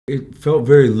It felt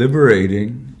very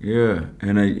liberating, yeah.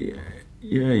 And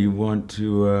you want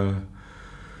to,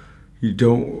 you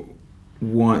don't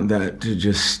want that to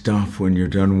just stop when you're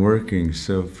done working.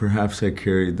 So perhaps I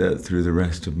carried that through the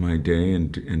rest of my day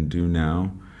and do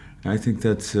now. I think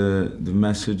that's the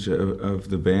message of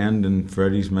the band, and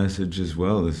Freddie's message as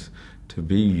well, is to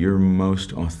be your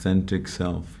most authentic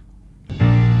self.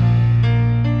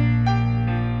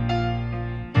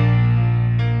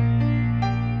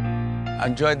 I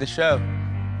enjoyed the show.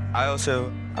 I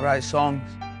write songs.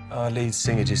 Our lead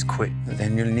singer just quit.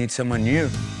 Then you'll need someone new.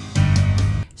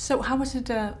 So how was it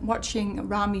watching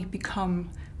Rami become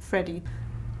Freddie?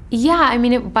 Yeah, I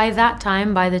mean, by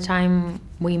the time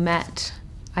we met,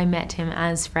 I met him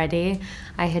as Freddie.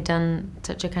 I had done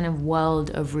such a kind of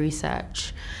world of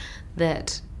research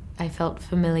that I felt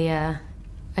familiar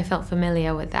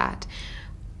with that.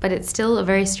 But it's still a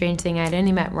very strange thing. I'd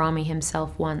only met Rami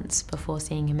himself once before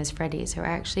seeing him as Freddie, so I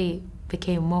actually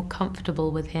became more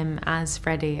comfortable with him as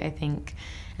Freddie, I think,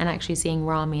 and actually seeing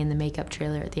Rami in the makeup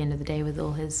trailer at the end of the day with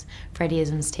all his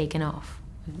Freddieisms taken off.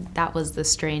 That was the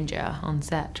stranger on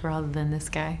set rather than this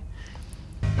guy.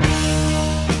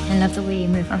 I love the way you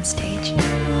move on stage.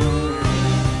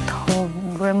 The whole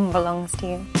room belongs to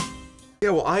you.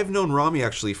 Yeah, well, I've known Rami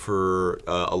actually for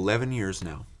 11 years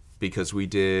now, because we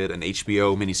did an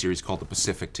HBO miniseries called The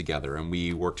Pacific together, and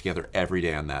we worked together every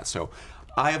day on that. So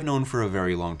I have known for a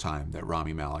very long time that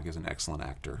Rami Malek is an excellent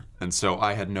actor. And so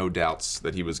I had no doubts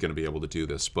that he was going to be able to do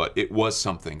this, but it was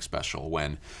something special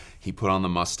when he put on the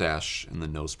mustache and the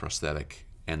nose prosthetic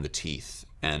and the teeth,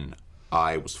 and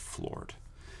I was floored,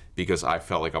 because I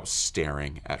felt like I was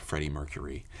staring at Freddie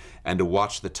Mercury. And to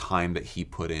watch the time that he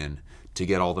put in to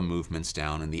get all the movements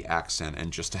down and the accent,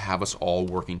 and just to have us all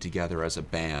working together as a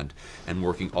band and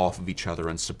working off of each other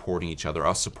and supporting each other,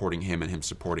 us supporting him and him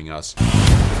supporting us.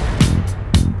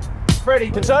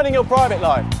 Freddie, concerning your private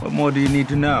life. What more do you need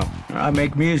to know? I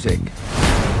make music.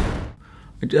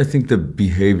 I think the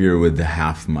behavior with the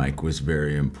half mic was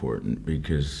very important,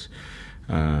 because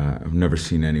I've never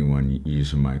seen anyone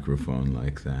use a microphone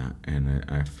like that, and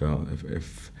I felt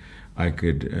if I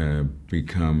could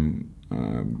become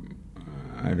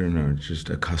I don't know, just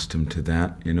accustomed to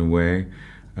that in a way,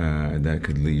 that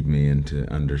could lead me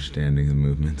into understanding the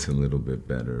movements a little bit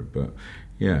better. But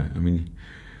yeah, I mean,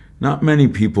 not many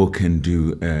people can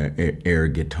do air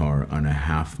guitar on a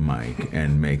half mic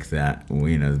and make that,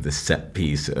 you know, the set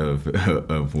piece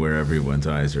of where everyone's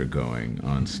eyes are going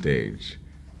on stage.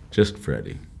 Just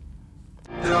Freddie.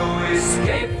 No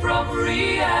escape from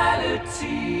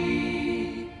reality.